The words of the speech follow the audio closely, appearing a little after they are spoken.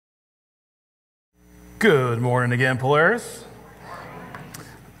Good morning again, Polaris.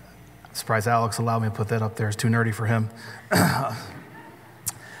 I'm surprised Alex allowed me to put that up there. It's too nerdy for him.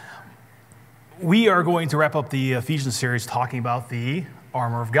 We are going to wrap up the Ephesians series talking about the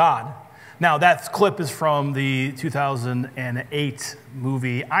armor of God. Now, that clip is from the 2008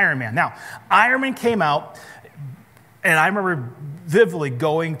 movie Iron Man. Now, Iron Man came out, and I remember vividly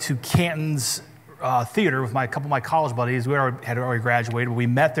going to Canton's theater with a couple of my college buddies. We had already graduated. We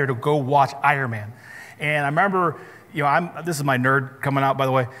met there to go watch Iron Man. And I remember, this is my nerd coming out, by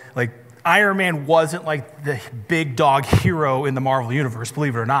the way, like, Iron Man wasn't like the big dog hero in the Marvel universe,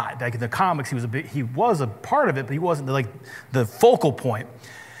 believe it or not. Like in the comics, he was a part of it, but he wasn't like the focal point.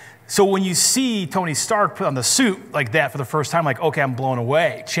 So when you see Tony Stark put on the suit like that for the first time, like, okay, I'm blown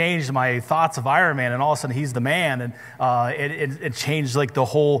away. Changed my thoughts of Iron Man, and all of a sudden he's the man, and it changed like the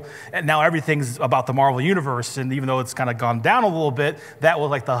whole. And now everything's about the Marvel universe, and even though it's kind of gone down a little bit, that was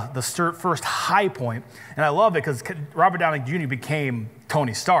like the first high point. And I love it because Robert Downey Jr. became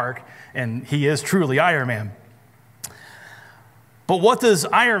Tony Stark, and he is truly Iron Man. But what does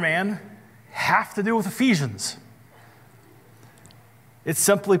Iron Man have to do with Ephesians? It's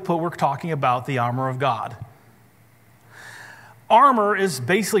simply put, we're talking about the armor of God. Armor is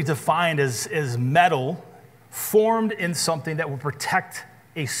basically defined as metal formed in something that will protect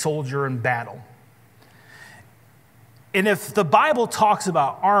a soldier in battle. And if the Bible talks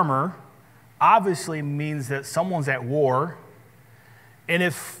about armor, obviously means that someone's at war. And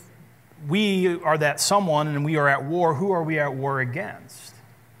if we are that someone and we are at war, who are we at war against?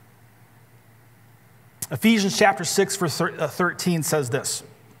 Ephesians chapter 6, verse 13 says this: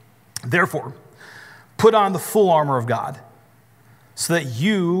 "Therefore, put on the full armor of God, so that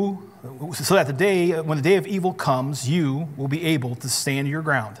when the day of evil comes, you will be able to stand your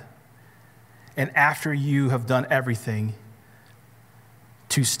ground. And after you have done everything,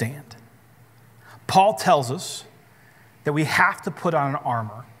 to stand." Paul tells us that we have to put on an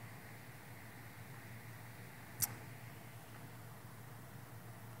armor.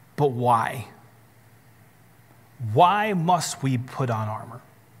 But why? Why must we put on armor?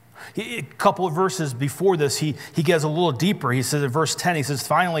 A couple of verses before this, he gets a little deeper. He says in verse 10, he says,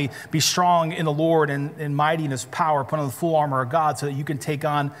 "Finally, be strong in the Lord and mighty in his power. Put on the full armor of God so that you can take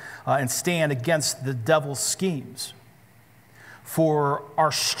on and stand against the devil's schemes. For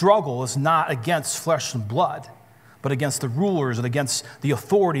our struggle is not against flesh and blood, but against the rulers and against the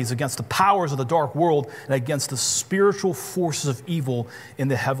authorities, against the powers of the dark world, and against the spiritual forces of evil in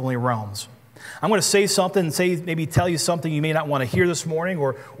the heavenly realms." I'm going to say something and maybe tell you something you may not want to hear this morning,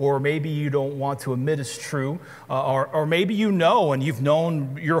 or maybe you don't want to admit is true, or maybe you know and you've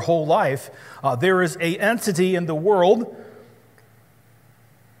known your whole life. There is an entity in the world.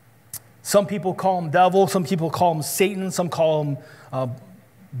 Some people call him devil, some people call him Satan, some call him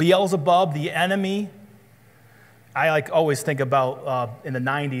Beelzebub, the enemy. I always think about in the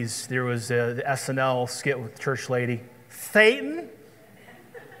 90s, there was the SNL skit with the church lady, Satan.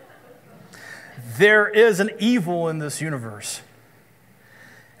 There is an evil in this universe.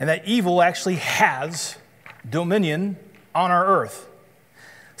 And that evil actually has dominion on our earth.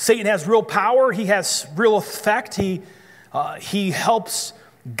 Satan has real power. He has real effect. He helps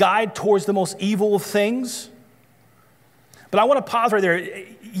guide towards the most evil of things. But I want to pause right there.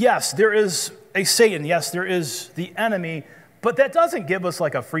 Yes, there is a Satan. Yes, there is the enemy. But that doesn't give us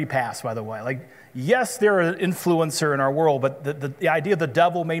like a free pass, by the way. Like, yes, they're an influencer in our world, but the idea of the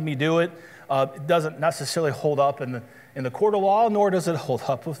devil made me do it doesn't necessarily hold up in the court of law, nor does it hold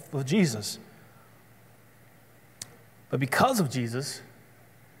up with Jesus. But because of Jesus,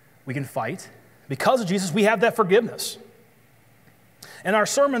 we can fight. Because of Jesus, we have that forgiveness. And our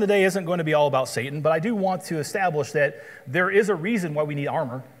sermon today isn't going to be all about Satan, but I do want to establish that there is a reason why we need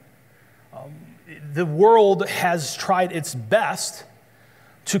armor. The world has tried its best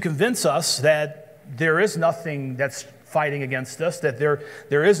to convince us that there is nothing that's fighting against us, that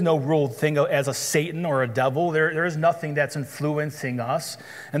there is no real thing as a Satan or a devil. There is nothing that's influencing us.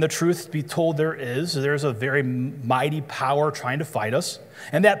 And the truth be told, there's a very mighty power trying to fight us.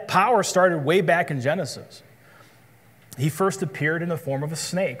 And that power started way back in Genesis. He first appeared in the form of a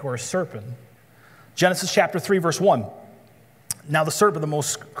snake or a serpent. Genesis chapter 3, verse 1. "Now the serpent, the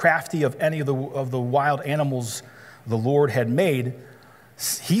most crafty of any of the wild animals the Lord had made,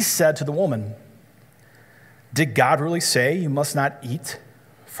 he said to the woman, 'Did God really say you must not eat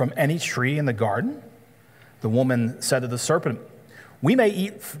from any tree in the garden?' The woman said to the serpent, 'We may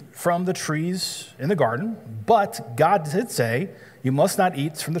eat from the trees in the garden, but God did say you must not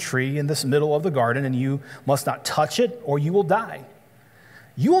eat from the tree in this middle of the garden, and you must not touch it, or you will die.'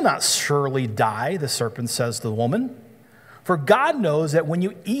 'You will not surely die,' the serpent says to the woman, For God knows that when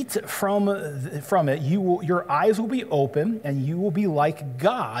you eat from it, your eyes will be open, and you will be like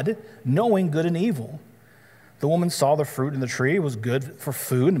God, knowing good and evil. The woman saw the fruit in the tree was good for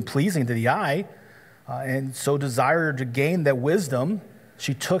food and pleasing to the eye, and so desired to gain that wisdom.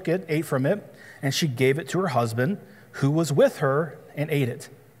 She took it, ate from it, and she gave it to her husband, who was with her, and ate it.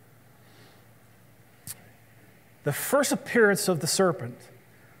 The first appearance of the serpent,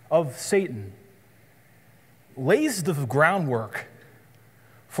 of Satan, lays the groundwork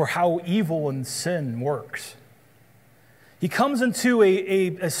for how evil and sin works. He comes into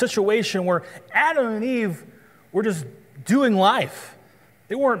a situation where Adam and Eve were just doing life.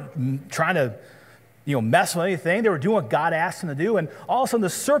 They weren't trying to mess with anything. They were doing what God asked them to do. And all of a sudden the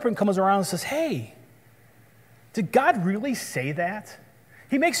serpent comes around and says, hey, did God really say that?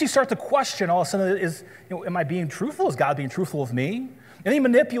 He makes you start to question all of a sudden, am I being truthful? Is God being truthful with me? And he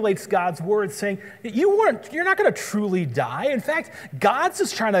manipulates God's word, saying, you're not going to truly die. In fact, God's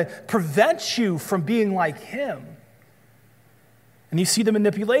just trying to prevent you from being like him. And you see the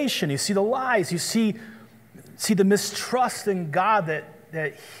manipulation, you see the lies, you see the mistrust in God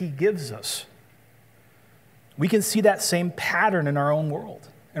that he gives us. We can see that same pattern in our own world,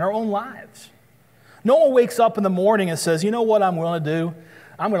 in our own lives. No one wakes up in the morning and says, you know what I'm going to do?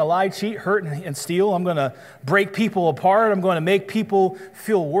 I'm going to lie, cheat, hurt, and steal. I'm going to break people apart. I'm going to make people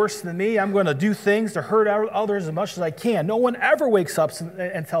feel worse than me. I'm going to do things to hurt others as much as I can. No one ever wakes up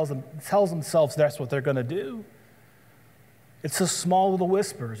and tells themselves that's what they're going to do. It's the small little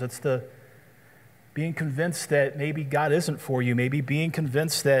whispers. It's the being convinced that maybe God isn't for you. Maybe being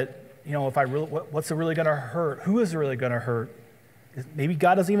convinced that, what's it really going to hurt? Who is it really going to hurt? Maybe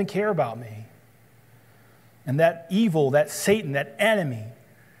God doesn't even care about me. And that evil, that Satan, that enemy,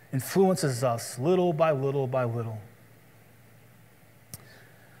 influences us little by little by little.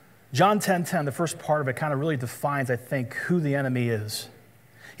 John 10:10, the first part of it, kind of really defines, I think, who the enemy is.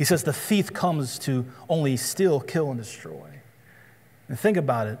 He says, the thief comes to only steal, kill, and destroy. And think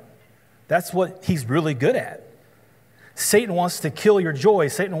about it. That's what he's really good at. Satan wants to kill your joy.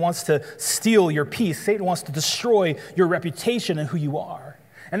 Satan wants to steal your peace. Satan wants to destroy your reputation and who you are.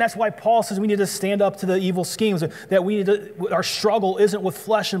 And that's why Paul says we need to stand up to the evil schemes, that our struggle isn't with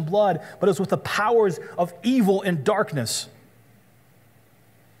flesh and blood, but it's with the powers of evil and darkness.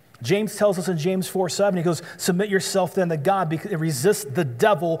 James tells us in James 4:7, he goes, submit yourself then to God, resist the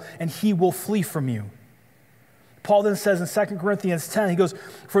devil, and he will flee from you. Paul then says in 2 Corinthians 10, he goes,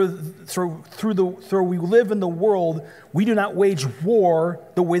 though we live in the world, we do not wage war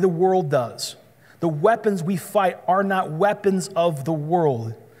the way the world does. The weapons we fight are not weapons of the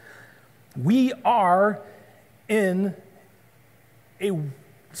world. We are in a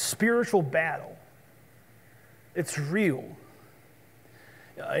spiritual battle. It's real.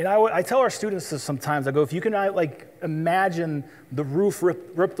 And I tell our students this sometimes. I go, if you can imagine the roof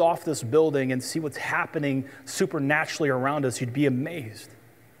ripped off this building and see what's happening supernaturally around us, you'd be amazed.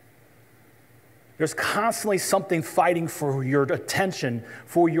 There's constantly something fighting for your attention,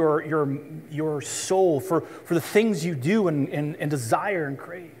 for your soul, for the things you do and desire and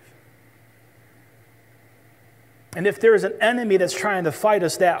crave. And if there is an enemy that's trying to fight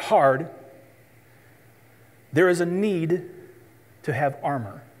us that hard, there is a need to have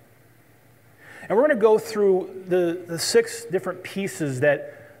armor. And we're going to go through the 6 different pieces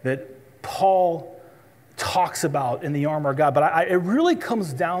that Paul talks about in the armor of God. But it really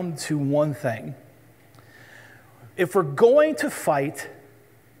comes down to one thing. If we're going to fight,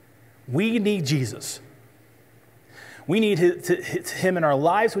 we need Jesus. We need him in our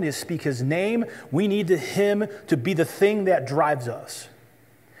lives. We need to speak his name. We need him to be the thing that drives us.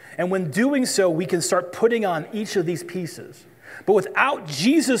 And when doing so, we can start putting on each of these pieces. But without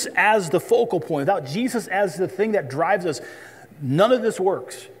Jesus as the focal point, without Jesus as the thing that drives us, none of this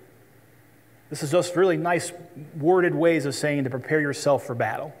works. This is just really nice worded ways of saying to prepare yourself for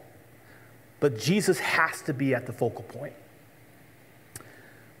battle. But Jesus has to be at the focal point.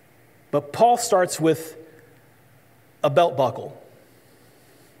 But Paul starts with a belt buckle.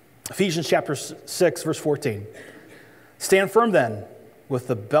 Ephesians chapter 6, verse 14. Stand firm then, with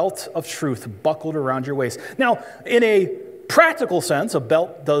the belt of truth buckled around your waist. Now, in a practical sense, a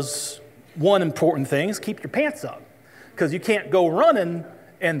belt does one important thing, is keep your pants up. Because you can't go running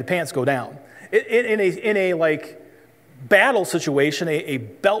and the pants go down. In a battle situation, a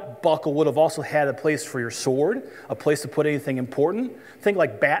belt buckle would have also had a place for your sword, a place to put anything important. Think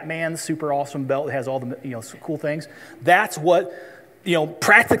like Batman's super awesome belt that has all the cool things. That's what,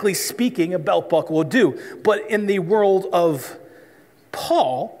 practically speaking, a belt buckle will do. But in the world of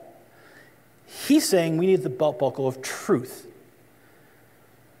Paul, he's saying we need the belt buckle of truth.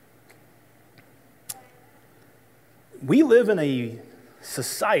 we live in a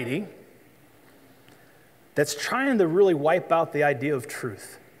society that's trying to really wipe out the idea of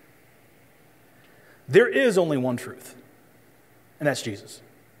truth. There is only one truth, and that's Jesus.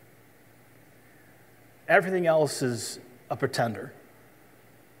 Everything else is a pretender.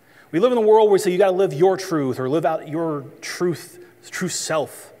 We live in a world where we say you got to live your truth or live out your true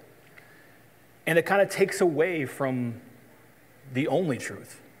self. And it kind of takes away from the only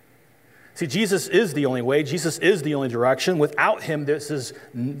truth. See, Jesus is the only way. Jesus is the only direction. Without him,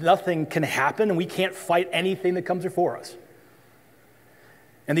 nothing can happen, and we can't fight anything that comes before us.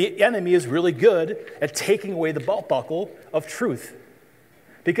 And the enemy is really good at taking away the belt buckle of truth.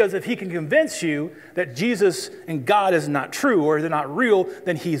 Because if he can convince you that Jesus and God is not true or they're not real,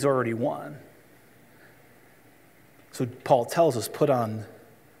 then he's already won. So Paul tells us, put on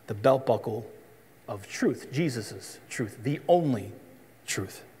the belt buckle of truth, Jesus' truth, the only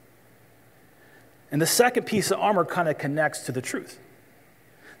truth. And the second piece of armor kind of connects to the truth.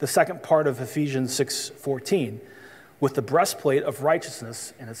 The second part of Ephesians 6:14, with the breastplate of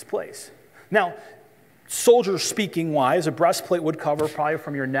righteousness in its place. Now, soldier speaking wise, a breastplate would cover probably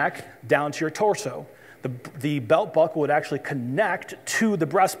from your neck down to your torso. The belt buckle would actually connect to the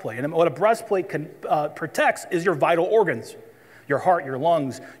breastplate. And what a breastplate protects is your vital organs, your heart, your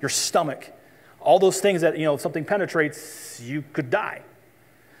lungs, your stomach. All those things that, if something penetrates, you could die.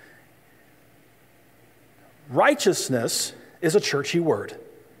 Righteousness is a churchy word.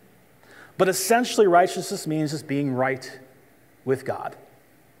 But essentially, righteousness means just being right with God.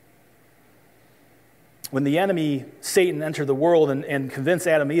 When the enemy, Satan, entered the world and convinced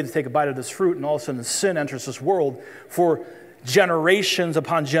Adam and Eve to take a bite of this fruit, and all of a sudden sin enters this world, for generations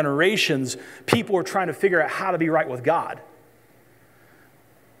upon generations, people were trying to figure out how to be right with God.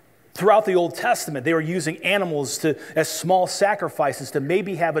 Throughout the Old Testament, they were using animals as small sacrifices to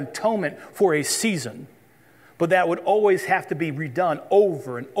maybe have atonement for a season. But that would always have to be redone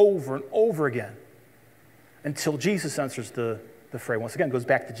over and over and over again until Jesus enters the fray. Once again, it goes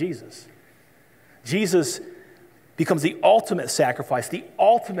back to Jesus. Jesus becomes the ultimate sacrifice, the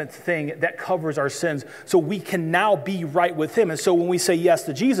ultimate thing that covers our sins, so we can now be right with him. And so when we say yes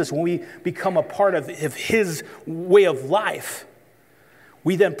to Jesus, when we become a part of his way of life,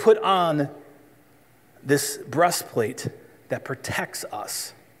 we then put on this breastplate that protects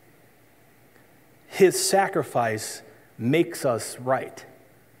us. His sacrifice makes us right.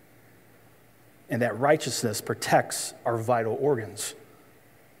 And that righteousness protects our vital organs.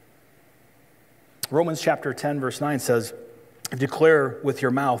 Romans chapter 10, verse 9 says, declare with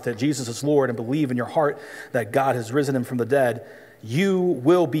your mouth that Jesus is Lord and believe in your heart that God has risen him from the dead, you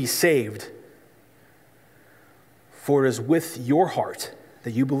will be saved. For it is with your heart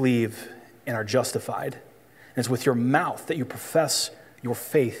that you believe and are justified. And it's with your mouth that you profess your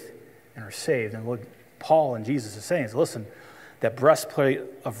faith and are saved. And what Paul and Jesus is saying is, listen, that breastplate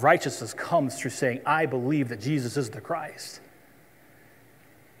of righteousness comes through saying, I believe that Jesus is the Christ,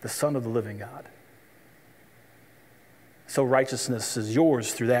 the Son of the living God. So righteousness is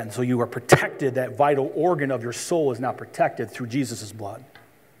yours through that. And so you are protected. That vital organ of your soul is now protected through Jesus' blood.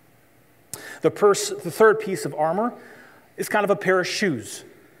 The third piece of armor is kind of a pair of shoes.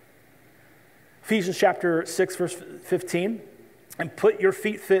 Ephesians chapter 6, verse 15. And with your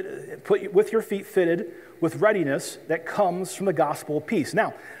feet fitted with readiness that comes from the gospel of peace.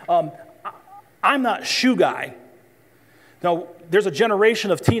 Now, I'm not shoe guy. Now, there's a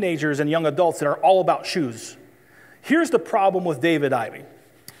generation of teenagers and young adults that are all about shoes. Here's the problem with David Ivy.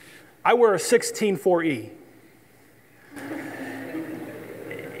 I wear a 16.4E.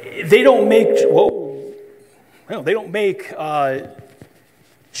 They don't make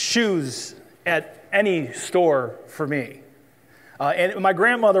shoes at any store for me. And my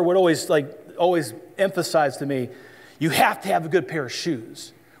grandmother would always emphasize to me, you have to have a good pair of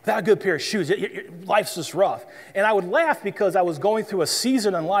shoes. Without a good pair of shoes, life's just rough. And I would laugh because I was going through a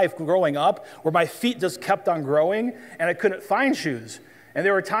season in life growing up where my feet just kept on growing and I couldn't find shoes. And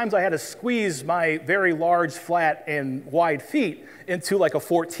there were times I had to squeeze my very large, flat, and wide feet into like a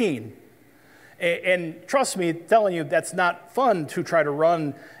 14. And trust me, telling you, that's not fun to try to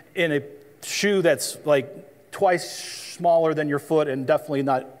run in a shoe that's like twice smaller than your foot and definitely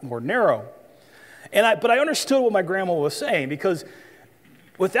not more narrow. But I understood what my grandma was saying, because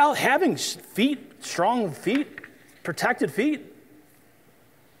without having strong feet, protected feet,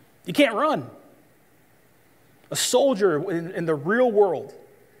 you can't run. A soldier in the real world,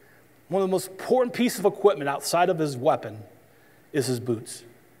 one of the most important pieces of equipment outside of his weapon is his boots.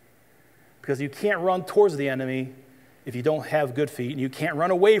 Because you can't run towards the enemy if you don't have good feet, and you can't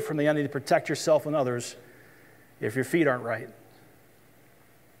run away from the enemy to protect yourself and others if your feet aren't right.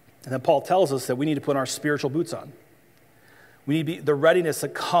 And then Paul tells us that we need to put our spiritual boots on. the readiness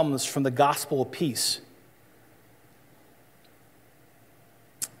that comes from the gospel of peace.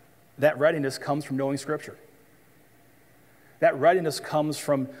 That readiness comes from knowing Scripture. That readiness comes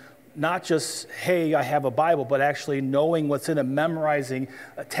from not just, hey, I have a Bible, but actually knowing what's in it, memorizing,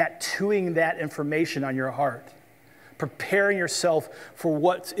 tattooing that information on your heart, preparing yourself for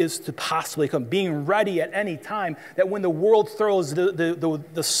what is to possibly come, being ready at any time, that when the world throws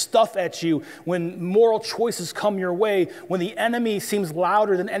the stuff at you, when moral choices come your way, when the enemy seems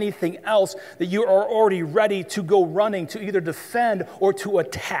louder than anything else, that you are already ready to go running to either defend or to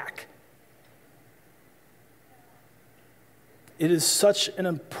attack. It is such an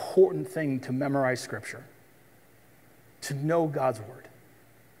important thing to memorize Scripture, to know God's Word.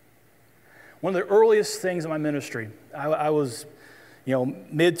 One of the earliest things in my ministry, I was,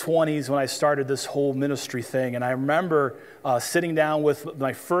 mid-20s when I started this whole ministry thing, and I remember sitting down with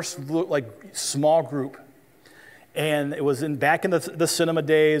my first small group, and it was back in the cinema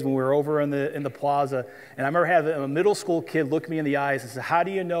days when we were over in the plaza, and I remember having a middle school kid look me in the eyes and say, "How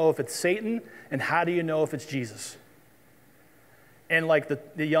do you know if it's Satan, and how do you know if it's Jesus?" And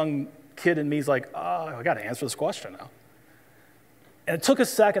the young kid in me is like, "Oh, I got to answer this question now." And it took a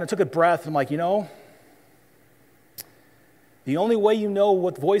second, I took a breath, and I'm like, the only way you know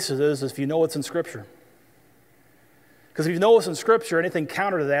what voice it is if you know what's in Scripture. Because if you know what's in Scripture, anything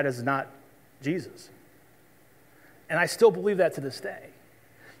counter to that is not Jesus. And I still believe that to this day.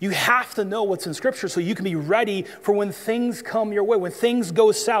 You have to know what's in Scripture so you can be ready for when things come your way, when things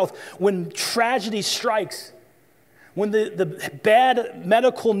go south, when tragedy strikes, when the bad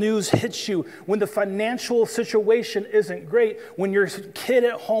medical news hits you, when the financial situation isn't great, when your kid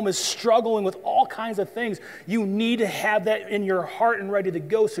at home is struggling with all kinds of things, you need to have that in your heart and ready to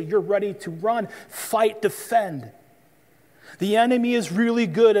go so you're ready to run, fight, defend. The enemy is really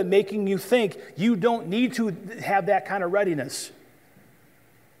good at making you think you don't need to have that kind of readiness.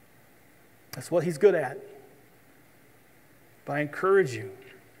 That's what he's good at. But I encourage you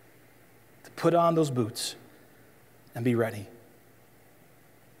to put on those boots and be ready.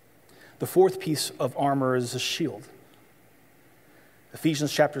 The fourth piece of armor is a shield.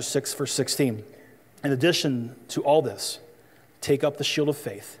 Ephesians chapter 6, verse 16. In addition to all this, take up the shield of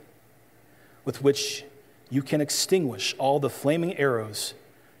faith, with which you can extinguish all the flaming arrows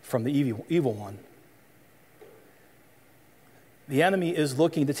from the evil one. The enemy is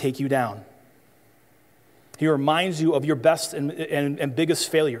looking to take you down. He reminds you of your best and biggest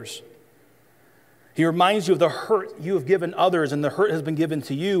failures. He reminds you of the hurt you have given others and the hurt has been given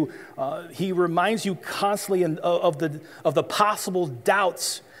to you. He reminds you constantly of the possible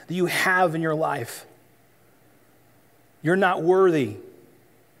doubts that you have in your life. You're not worthy.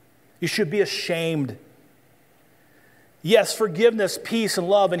 You should be ashamed. Yes, forgiveness, peace, and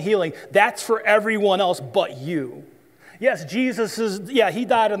love and healing, that's for everyone else but you. Yes, he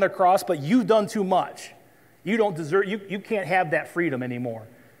died on the cross, but you've done too much. You don't deserve, you can't have that freedom anymore.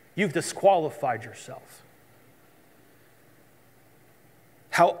 You've disqualified yourself.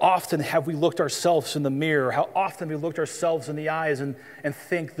 How often have we looked ourselves in the mirror? How often have we looked ourselves in the eyes and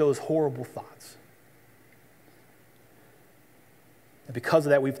think those horrible thoughts? And because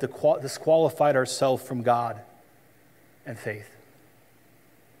of that, we've disqualified ourselves from God and faith.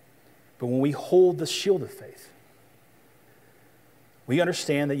 But when we hold the shield of faith, we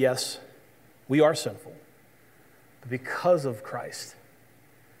understand that, yes, we are sinful. But because of Christ,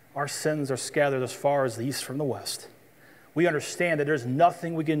 our sins are scattered as far as the east from the west. We understand that there's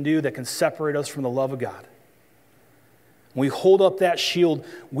nothing we can do that can separate us from the love of God. When we hold up that shield,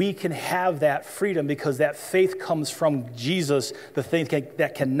 we can have that freedom because that faith comes from Jesus, the thing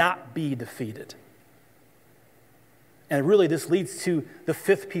that cannot be defeated. And really, this leads to the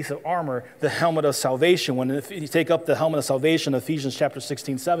fifth piece of armor, the helmet of salvation. When if you take up the helmet of salvation, Ephesians chapter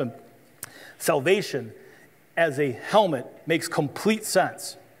 16:7, salvation as a helmet makes complete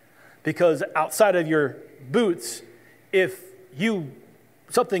sense. Because outside of your boots, if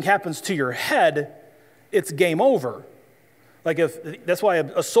something happens to your head, it's game over. That's why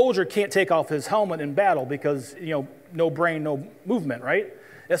a soldier can't take off his helmet in battle because, no brain, no movement, right?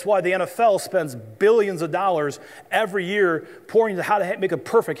 That's why the NFL spends billions of dollars every year pouring into how to make a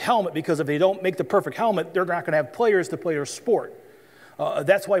perfect helmet, because if they don't make the perfect helmet, they're not going to have players to play their sport.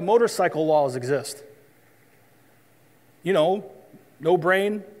 That's why motorcycle laws exist. No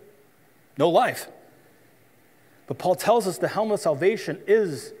brain, no life. But Paul tells us the helmet of salvation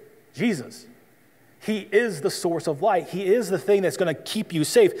is Jesus. He is the source of light. He is the thing that's going to keep you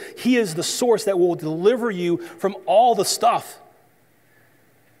safe. He is the source that will deliver you from all the stuff.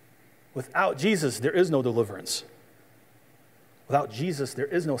 Without Jesus, there is no deliverance. Without Jesus, there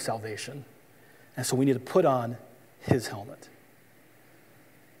is no salvation. And so we need to put on his helmet.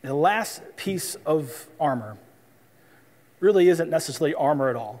 The last piece of armor really isn't necessarily armor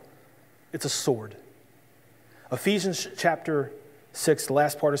at all. It's a sword. Ephesians chapter 6, the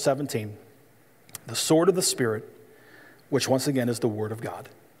last part of 17. The sword of the Spirit, which once again is the Word of God.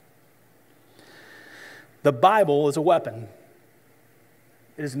 The Bible is a weapon.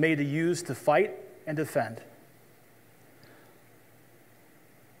 It is made to use to fight and defend.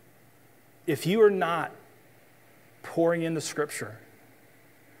 If you are not pouring into Scripture,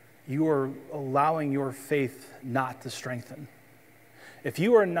 you are allowing your faith not to strengthen. If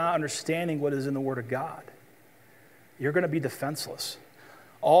you are not understanding what is in the Word of God, you're going to be defenseless.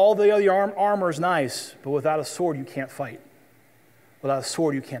 All the other armor is nice, but without a sword, you can't fight. Without a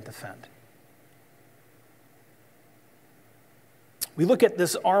sword, you can't defend. We look at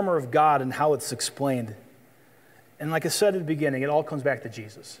this armor of God and how it's explained. And like I said at the beginning, it all comes back to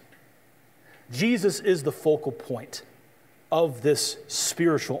Jesus. Jesus is the focal point of this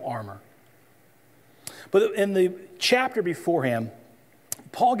spiritual armor. But in the chapter beforehand,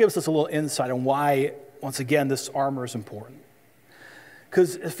 Paul gives us a little insight on why, once again, this armor is important.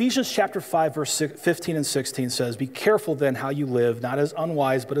 Because Ephesians chapter 5, verse 15 and 16 says, "Be careful then how you live, not as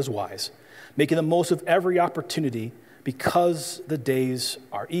unwise, but as wise, making the most of every opportunity, because the days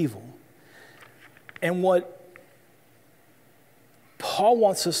are evil." And what Paul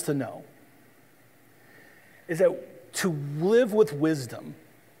wants us to know is that to live with wisdom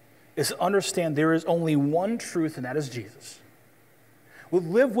is to understand there is only one truth, and that is Jesus. We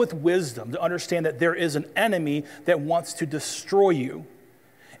live with wisdom to understand that there is an enemy that wants to destroy you,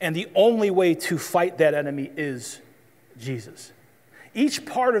 and the only way to fight that enemy is Jesus. Each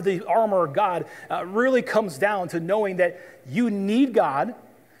part of the armor of God really comes down to knowing that you need God.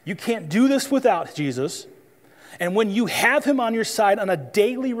 You can't do this without Jesus. And when you have him on your side on a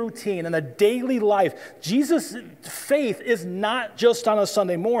daily routine, in a daily life, Jesus' faith is not just on a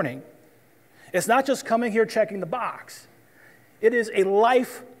Sunday morning. It's not just coming here checking the box. It is a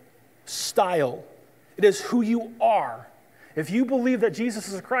lifestyle. It is who you are. If you believe that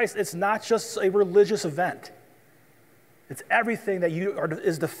Jesus is Christ, it's not just a religious event. It's everything that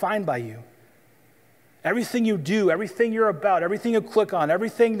is defined by you. Everything you do, everything you're about, everything you click on,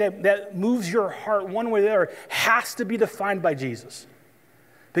 everything that moves your heart one way or the other has to be defined by Jesus.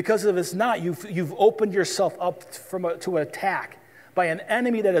 Because if it's not, you've opened yourself up to an attack by an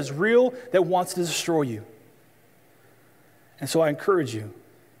enemy that is real, that wants to destroy you. And so I encourage you,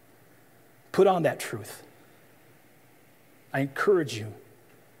 put on that truth. I encourage you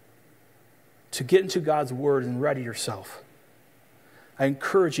to get into God's word and ready yourself. I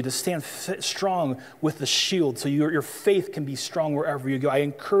encourage you to stand strong with the shield so your faith can be strong wherever you go. I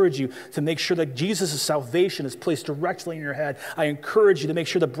encourage you to make sure that Jesus' salvation is placed directly in your head. I encourage you to make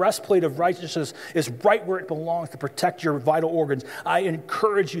sure the breastplate of righteousness is right where it belongs to protect your vital organs. I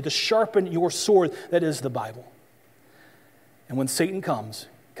encourage you to sharpen your sword that is the Bible. And when Satan comes,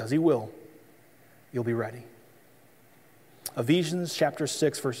 because he will, you'll be ready. Ephesians chapter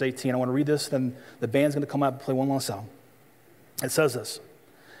 6, verse 18. I want to read this, then the band's going to come out and play one last song. It says this: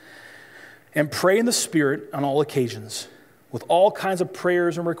 "And pray in the Spirit on all occasions, with all kinds of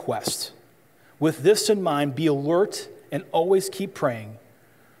prayers and requests. With this in mind, be alert and always keep praying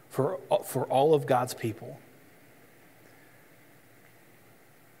for all of God's people."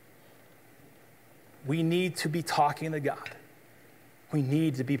 We need to be talking to God. We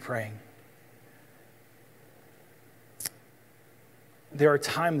need to be praying. There are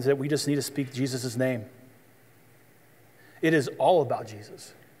times that we just need to speak Jesus' name. It is all about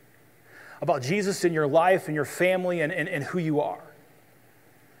Jesus. About Jesus in your life and your family and who you are.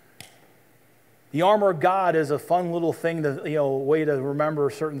 The armor of God is a fun little thing, way to remember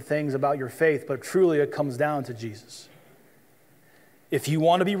certain things about your faith, but truly it comes down to Jesus. If you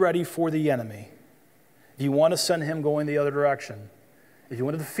want to be ready for the enemy, if you want to send him going the other direction, if you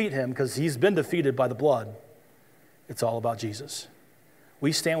want to defeat him, because he's been defeated by the blood, it's all about Jesus. Will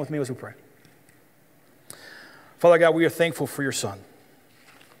you stand with me as we pray? Father God, we are thankful for your Son.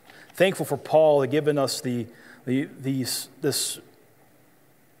 Thankful for Paul giving us this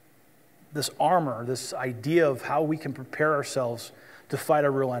armor, this idea of how we can prepare ourselves to fight a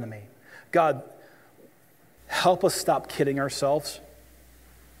real enemy. God, help us stop kidding ourselves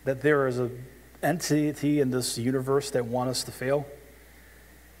that there is an entity in this universe that wants us to fail,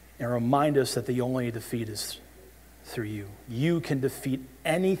 and remind us that the only defeat is through you. You can defeat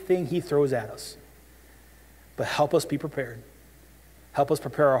anything he throws at us. But help us be prepared. Help us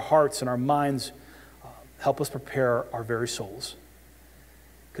prepare our hearts and our minds. Help us prepare our very souls.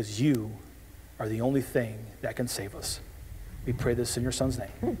 Because you are the only thing that can save us. We pray this in your Son's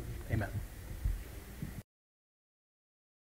name. Amen.